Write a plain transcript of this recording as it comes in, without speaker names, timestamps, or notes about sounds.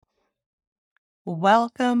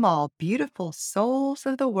Welcome, all beautiful souls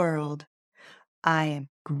of the world. I am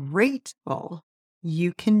grateful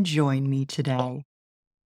you can join me today.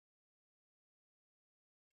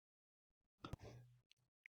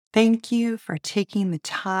 Thank you for taking the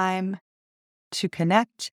time to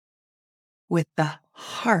connect with the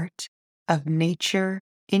heart of nature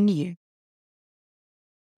in you.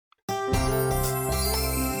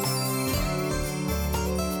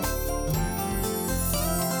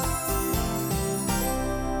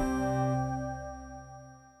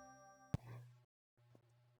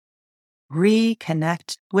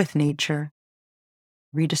 Reconnect with nature.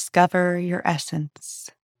 Rediscover your essence.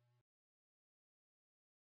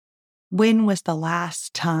 When was the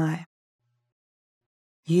last time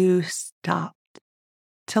you stopped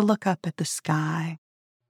to look up at the sky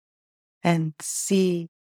and see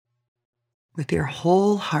with your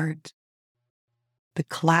whole heart the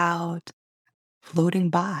cloud floating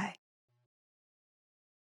by?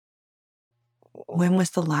 When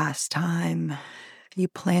was the last time you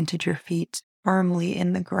planted your feet firmly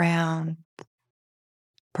in the ground,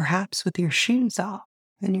 perhaps with your shoes off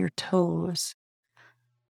and your toes,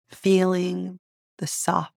 feeling the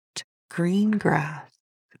soft green grass?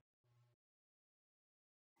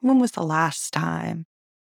 When was the last time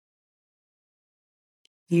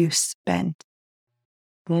you spent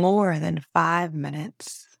more than 5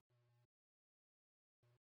 minutes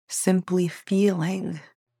simply feeling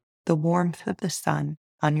the warmth of the sun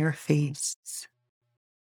on your face?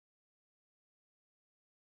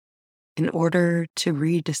 In order to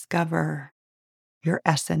rediscover your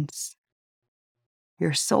essence,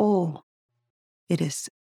 your soul, it is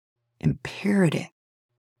imperative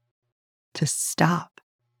to stop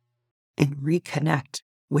and reconnect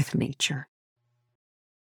with nature.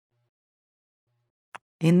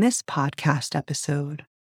 In this podcast episode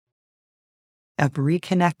of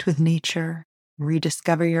Reconnect with Nature,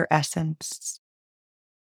 Rediscover Your Essence,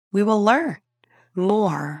 we will learn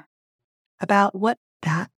more about what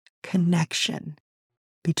that connection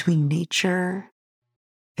between nature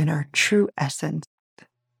and our true essence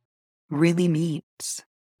really means.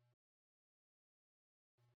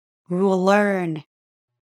 We will learn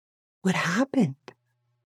what happened.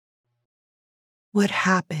 What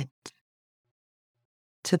happened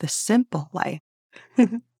to the simple life,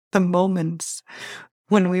 the moments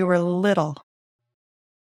when we were little,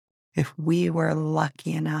 if we were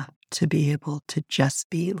lucky enough to be able to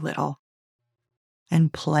just be little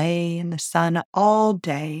and play in the sun all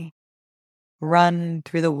day, run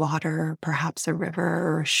through the water, perhaps a river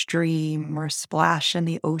or a stream, or splash in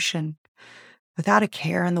the ocean without a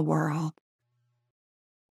care in the world.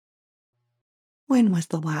 When was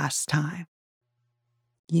the last time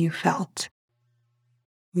you felt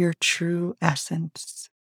your true essence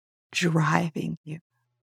driving you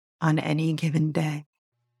on any given day?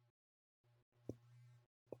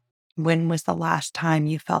 When was the last time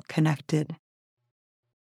you felt connected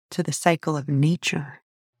to the cycle of nature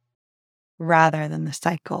rather than the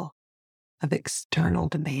cycle of external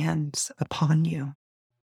demands upon you?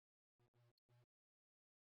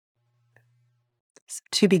 So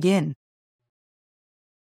to begin,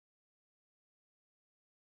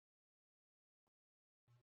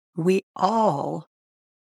 we all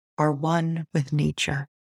are one with nature.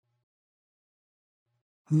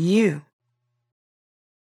 You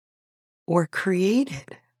were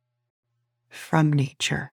created from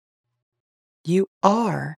nature. You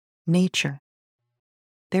are nature.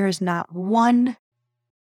 There is not one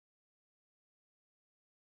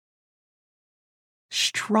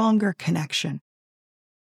stronger connection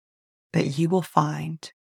that you will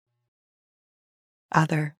find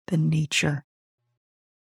other than nature.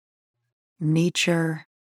 Nature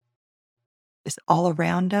is all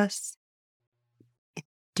around us,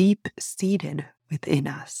 deep-seated within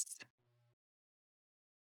us.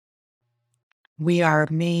 We are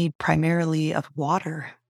made primarily of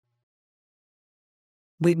water.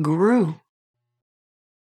 We grew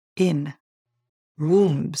in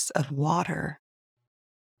wombs of water.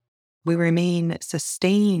 We remain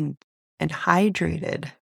sustained and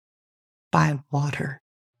hydrated by water.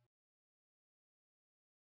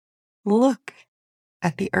 Look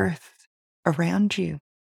at the earth around you.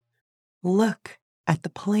 Look at the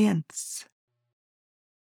plants.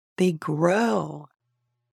 They grow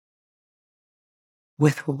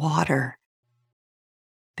with water.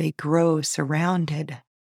 They grow surrounded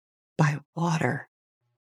by water.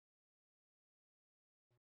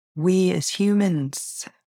 We as humans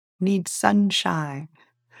need sunshine.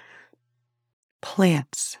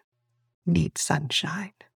 Plants need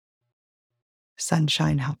sunshine.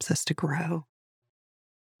 Sunshine helps us to grow.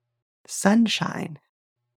 Sunshine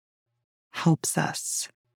helps us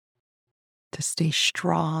to stay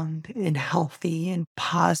strong and healthy and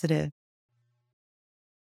positive.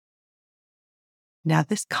 Now,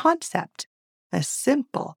 this concept, as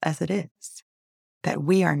simple as it is, that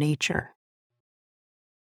we are nature,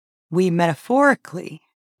 we metaphorically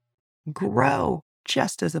grow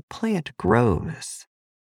just as a plant grows,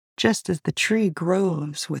 just as the tree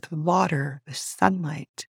grows with water, with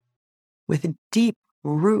sunlight, with deep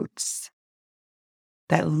roots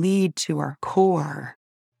that lead to our core.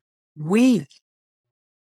 We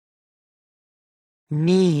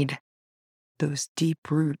need those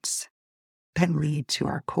deep roots that lead to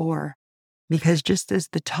our core. Because just as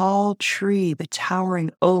the tall tree, the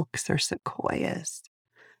towering oaks or sequoias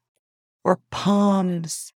or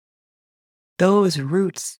palms, those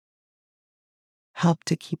roots help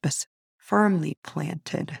to keep us firmly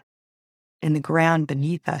planted in the ground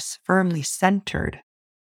beneath us, firmly centered,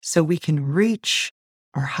 so we can reach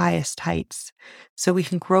our highest heights, so we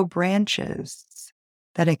can grow branches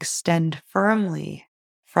that extend firmly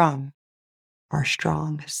from our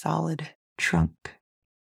strong, solid trunk.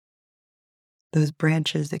 Those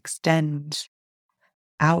branches extend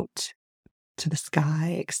out to the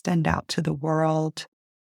sky, extend out to the world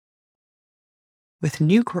with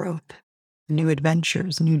new growth, new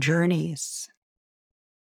adventures, new journeys.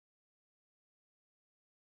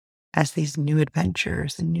 As these new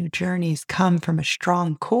adventures and new journeys come from a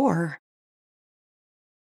strong core,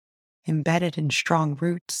 embedded in strong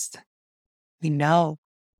roots, we know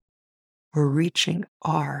we're reaching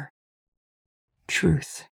our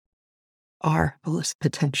truth, our fullest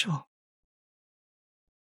potential.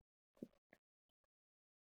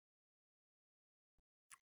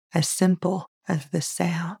 As simple as this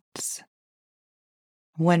sounds,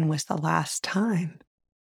 when was the last time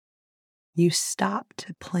you stopped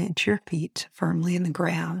to plant your feet firmly in the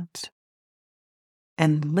ground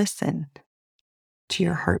and listen to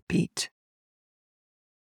your heartbeat?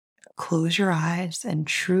 Close your eyes and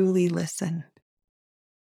truly listen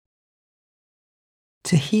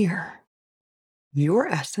to hear your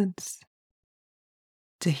essence,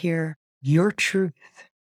 to hear your truth,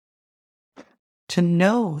 to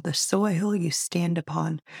know the soil you stand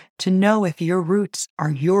upon, to know if your roots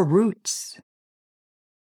are your roots,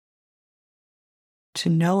 to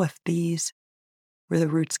know if these were the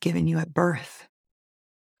roots given you at birth,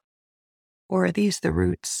 or are these the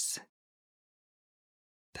roots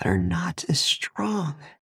that are not as strong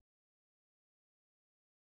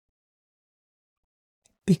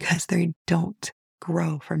because they don't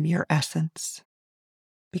grow from your essence,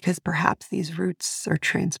 because perhaps these roots are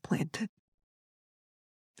transplanted,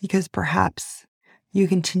 because perhaps you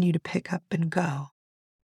continue to pick up and go,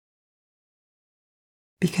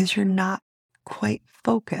 because you're not quite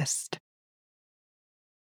focused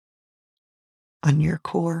on your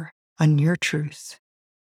core, on your truth,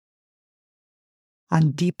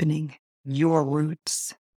 on deepening your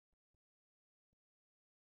roots.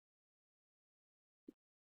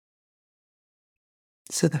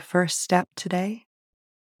 So the first step today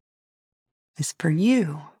is for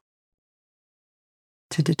you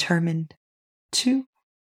to determine 2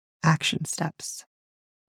 action steps.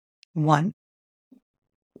 1,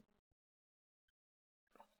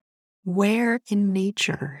 where in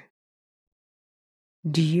nature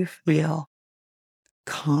do you feel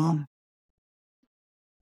calm?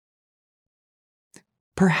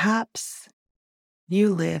 Perhaps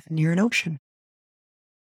you live near an ocean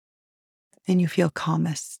and you feel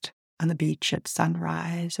calmest on the beach at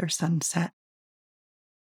sunrise or sunset.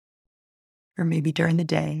 Or maybe during the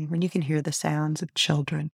day when you can hear the sounds of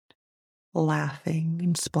children laughing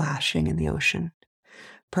and splashing in the ocean.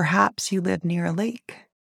 Perhaps you live near a lake.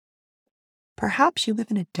 Perhaps you live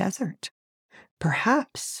in a desert.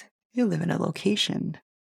 Perhaps you live in a location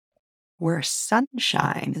where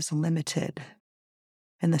sunshine is limited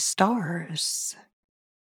and the stars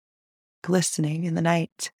glistening in the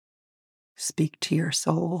night speak to your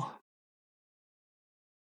soul.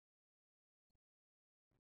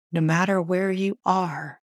 No matter where you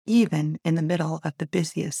are, even in the middle of the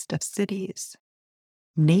busiest of cities,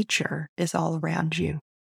 nature is all around you.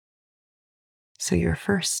 So your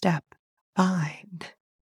first step, find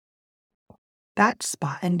that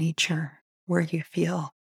spot in nature where you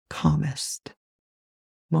feel calmest,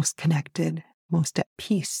 most connected, most at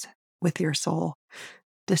peace with your soul.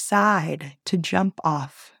 Decide to jump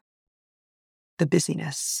off the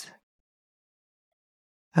busyness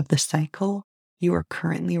of the cycle you are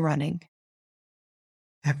currently running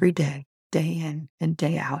every day, day in and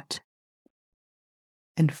day out,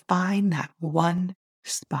 and find that one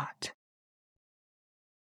spot.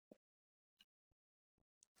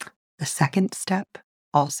 The second step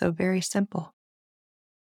Also very simple.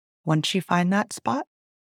 Once you find that spot,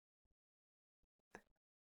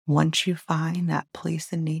 once you find that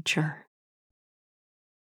place in nature,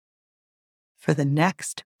 for the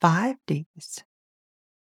next 5 days,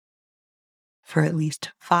 for at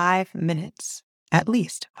least 5 minutes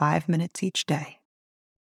each day,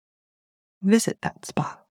 visit that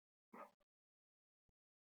spot.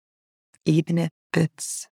 Even if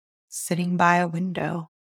it's sitting by a window,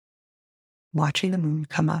 watching the moon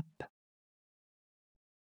come up,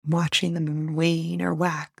 watching the moon wane or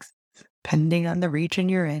wax, depending on the region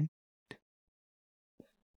you're in.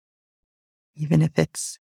 Even if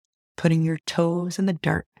it's putting your toes in the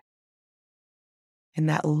dirt in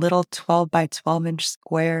that little 12 by 12-inch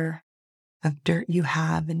square of dirt you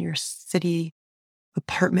have in your city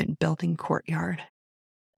apartment building courtyard.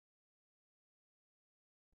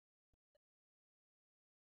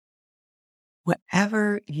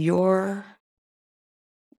 Whatever you're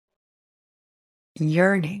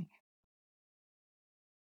yearning,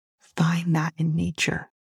 find that in nature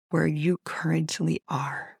where you currently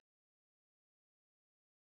are.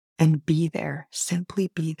 And be there,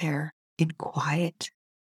 simply be there in quiet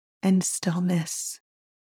and stillness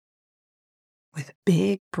with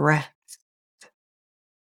big breaths,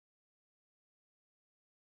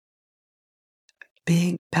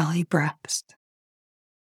 big belly breaths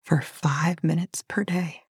for 5 minutes per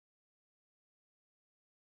day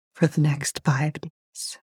for the next 5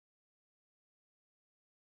 days.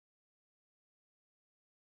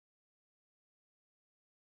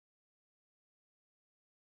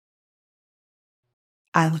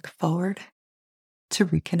 I look forward to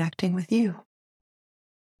reconnecting with you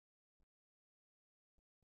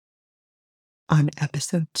on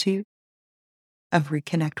episode 2 of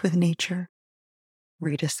Reconnect with Nature,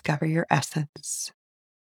 Rediscover Your Essence,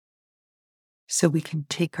 so we can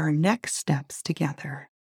take our next steps together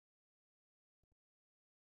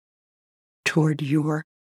toward your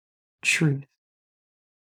truth,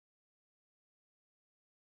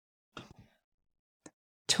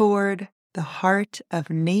 toward the heart of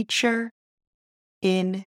nature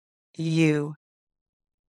in you.